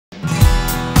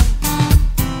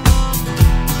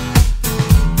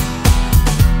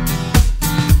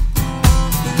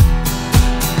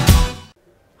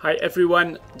Hi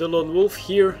everyone, delonewolf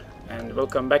here, and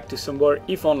welcome back to some more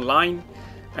EVE Online.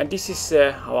 And this is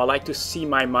how I like to see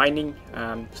my mining.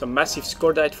 Some massive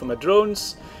scordite from my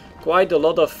drones, quite a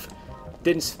lot of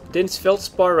dense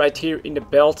feldspar right here in the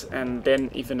belt, and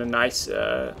then even a nice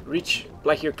rich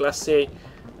Plagiar class A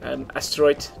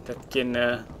asteroid that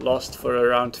can last for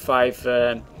around five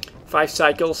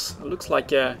cycles. Looks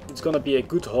like it's gonna be a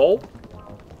good haul.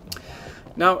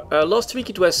 Now, last week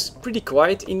it was pretty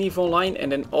quiet in EVE Online,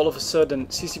 and then all of a sudden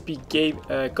CCP game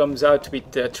comes out with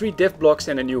 3 dev blocks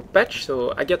and a new patch,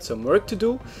 so I got some work to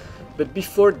do. But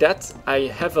before that, I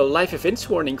have a live events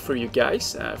warning for you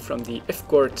guys from the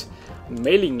F-Court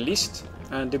mailing list.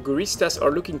 The Guristas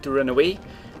are looking to run away.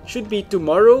 Should be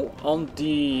tomorrow on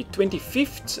the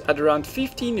 25th at around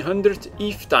 1500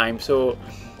 EVE time. So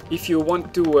if you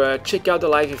want to check out the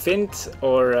live event,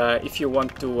 or if you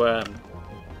want to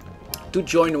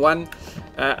join one,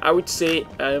 I would say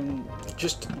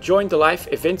just join the live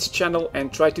events channel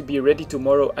and try to be ready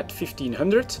tomorrow at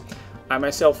 1500. I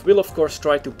myself will of course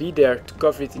try to be there to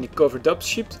cover it in a covered up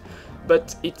shift,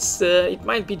 but it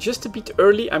might be just a bit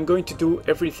early. I'm going to do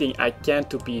everything I can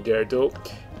to be there though.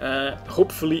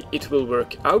 Hopefully it will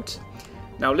work out.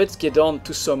 Now let's get on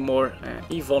to some more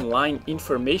EVE Online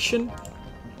information.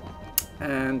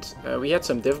 And we had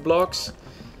some dev blogs,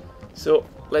 so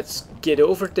let's get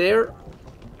over there.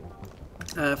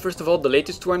 First of all, the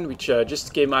latest one, which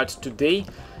just came out today,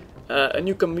 a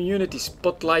new community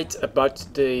spotlight about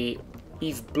the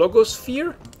EVE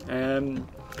blogosphere.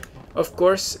 Of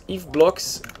course, EVE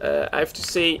blogs, I have to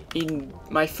say, in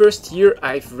my first year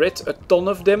I've read a ton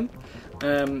of them.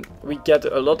 We get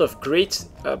a lot of great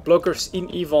bloggers in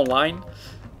EVE Online.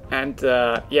 And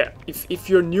yeah, if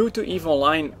you're new to EVE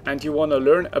Online and you want to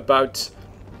learn about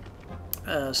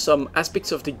some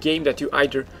aspects of the game that you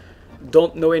either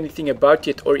don't know anything about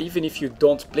yet, or even if you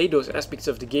don't play those aspects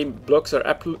of the game, blogs are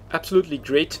absolutely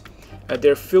great.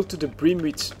 They're filled to the brim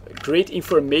with great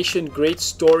information, great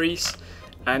stories,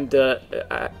 and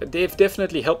they've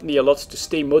definitely helped me a lot to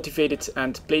stay motivated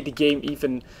and play the game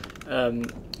even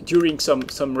during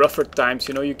some rougher times.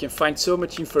 You know, you can find so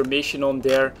much information on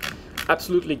there.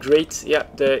 Absolutely great. Yeah,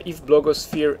 the EVE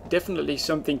blogosphere, definitely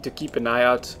something to keep an eye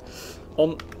out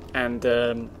on,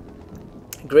 and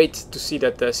great to see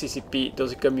that the CCP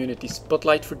does a community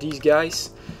spotlight for these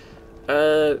guys.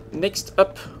 Next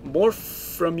up, more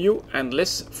from you and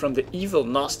less from the evil,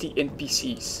 nasty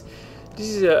NPCs. This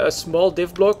is a small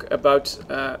dev blog about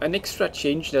an extra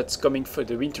change that's coming for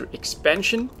the winter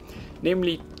expansion.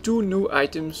 Namely, 2 new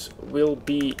items will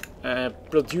be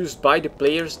produced by the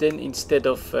players then instead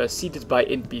of seeded by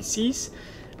NPCs.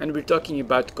 And we're talking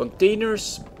about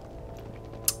containers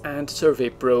and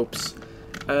survey probes.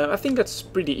 I think that's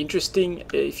pretty interesting.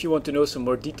 If you want to know some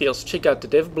more details, check out the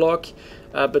dev blog.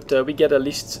 But we get a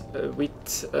list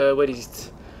with what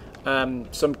is it?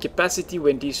 Some capacity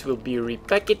when these will be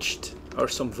repackaged, or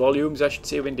some volumes I should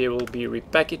say when they will be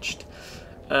repackaged.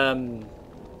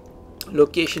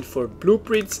 Location for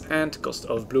blueprints and cost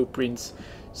of blueprints.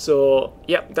 So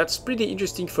yeah, that's pretty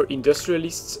interesting for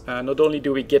industrialists. Not only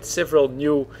do we get several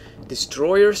new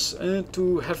destroyers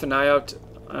to have an eye out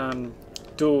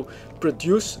to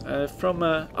produce from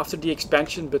after the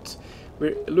expansion, but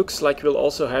it looks like we'll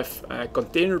also have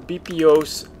container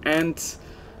BPOs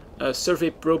and survey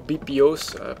probe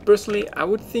BPOs. Personally, I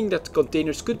would think that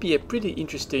containers could be a pretty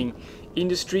interesting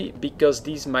industry, because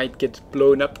these might get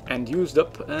blown up and used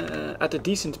up at a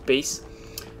decent pace.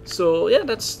 So yeah,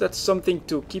 that's something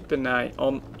to keep an eye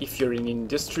on if you're an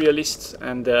industrialist,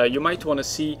 and you might want to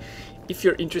see if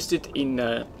you're interested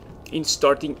in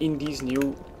starting in these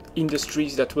new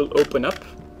industries that will open up.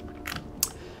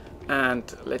 And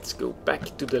let's go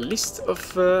back to the list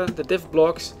of the dev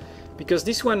blogs, because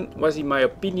this one was, in my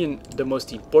opinion, the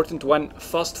most important one.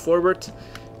 Fast forward,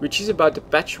 which is about the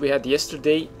patch we had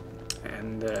yesterday.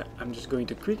 And I'm just going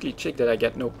to quickly check that I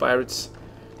got no pirates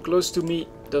close to me.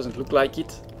 Doesn't look like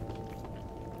it.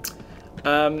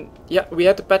 Yeah, we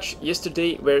had the patch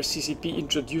yesterday where CCP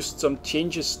introduced some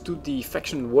changes to the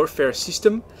faction warfare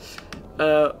system.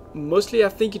 Mostly I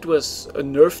think it was a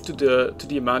nerf to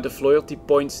the amount of loyalty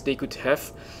points they could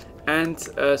have, and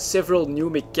several new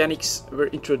mechanics were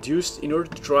introduced in order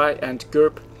to try and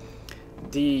curb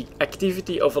the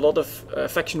activity of a lot of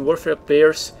faction warfare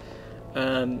players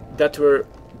that were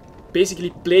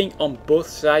basically playing on both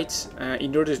sides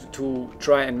in order to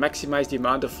try and maximize the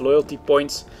amount of loyalty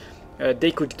points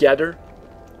they could gather.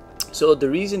 So the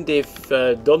reason they've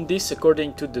done this,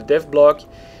 according to the dev blog,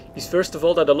 is first of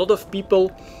all that a lot of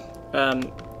people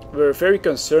were very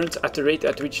concerned at the rate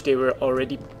at which they were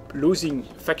already losing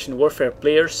faction warfare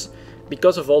players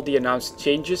because of all the announced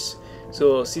changes.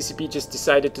 So CCP just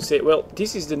decided to say, well,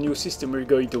 this is the new system we're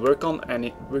going to work on,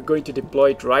 and we're going to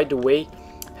deploy it right away.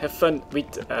 Have fun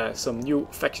with some new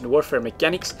faction warfare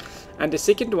mechanics. And the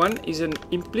second one is an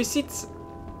implicit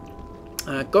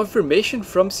confirmation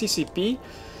from CCP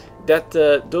that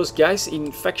those guys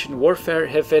in faction warfare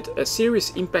have had a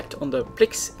serious impact on the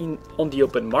Plex on the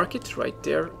open market, right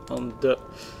there, on the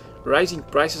rising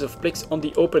prices of Plex on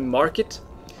the open market.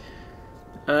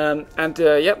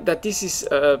 Yeah, that this is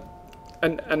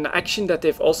an action that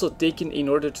they've also taken in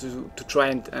order to try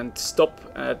and stop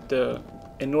the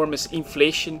enormous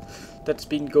inflation that's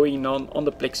been going on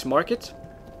the Plex market.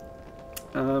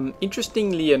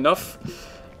 Interestingly enough,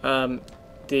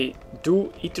 they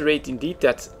do iterate indeed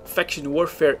that faction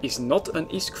warfare is not an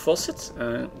ISK faucet.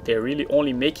 They're really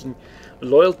only making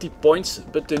loyalty points,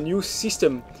 but the new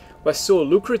system was so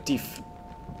lucrative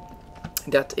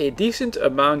that a decent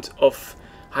amount of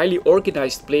highly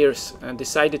organized players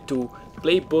decided to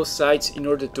play both sides in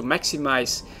order to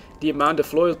maximize the amount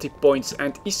of loyalty points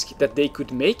and ISK that they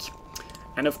could make.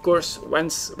 And of course,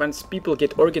 once people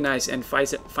get organized and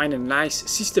find a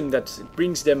nice system that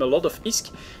brings them a lot of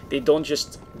ISK, they don't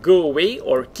just go away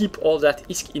or keep all that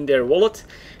ISK in their wallet.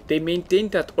 They maintain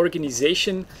that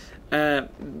organization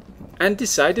and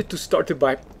decided to start to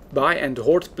buy and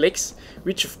hoard Plex,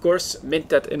 which of course meant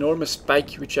that enormous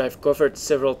spike, which I've covered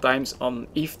several times on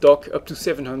EveDoc, up to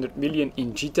 700 million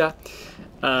in JITA.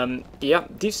 Yeah,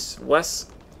 this was,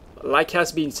 like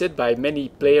has been said by many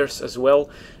players as well,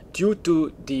 due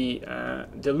to the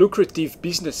lucrative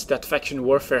business that faction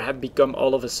warfare had become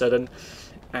all of a sudden.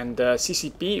 And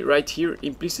CCP right here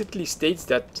implicitly states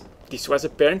that this was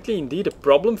apparently indeed a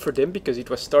problem for them, because it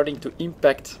was starting to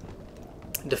impact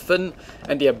the fun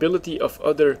and the ability of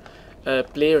other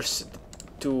players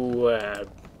to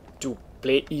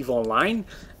play EVE Online.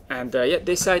 And yeah,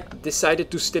 they decided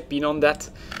to step in on that.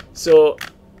 So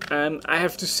I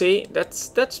have to say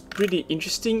that's pretty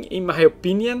interesting in my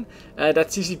opinion, that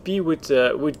CCP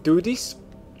would do this.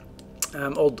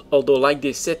 Although, like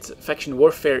they said, faction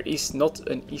warfare is not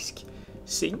an ISK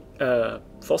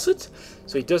faucet,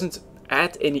 so it doesn't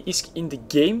add any ISK in the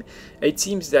game. It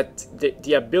seems that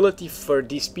the ability for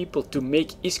these people to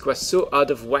make ISK was so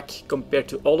out of whack compared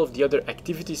to all of the other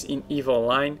activities in EVE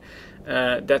Online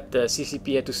that the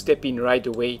CCP had to step in right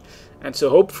away. And so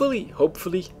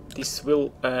hopefully this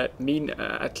will mean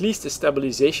at least a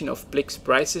stabilization of Plex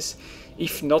prices,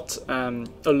 if not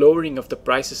a lowering of the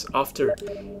prices after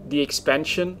the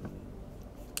expansion.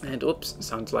 And oops,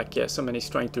 sounds like someone is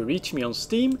trying to reach me on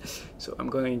Steam, so I'm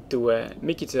going to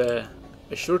make it a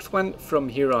short one from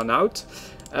here on out.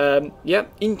 Yeah,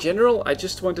 in general, I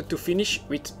just wanted to finish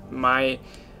with my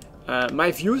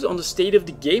views on the state of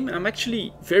the game. I'm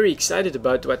actually very excited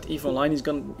about what EVE Online is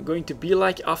going to be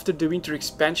like after the winter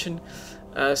expansion.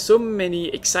 So many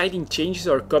exciting changes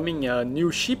are coming,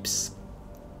 new ships,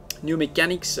 new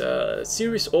mechanics,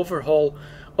 serious overhaul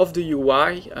of the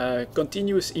UI,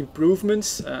 continuous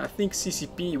improvements. I think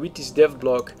CCP with this dev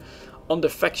blog on the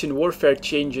faction warfare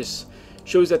changes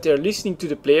shows that they're listening to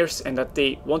the players and that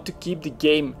they want to keep the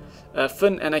game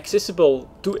fun and accessible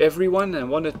to everyone, and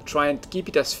want to try and keep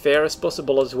it as fair as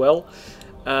possible as well.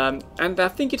 And I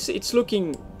think it's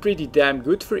looking pretty damn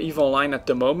good for EVE Online at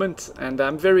the moment, and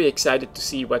I'm very excited to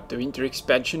see what the winter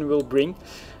expansion will bring.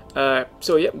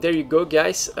 So yeah, there you go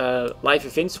guys, live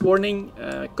events warning,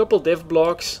 a couple dev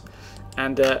blogs,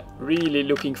 and really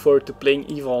looking forward to playing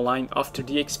EVE Online after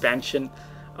the expansion.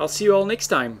 I'll see you all next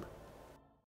time.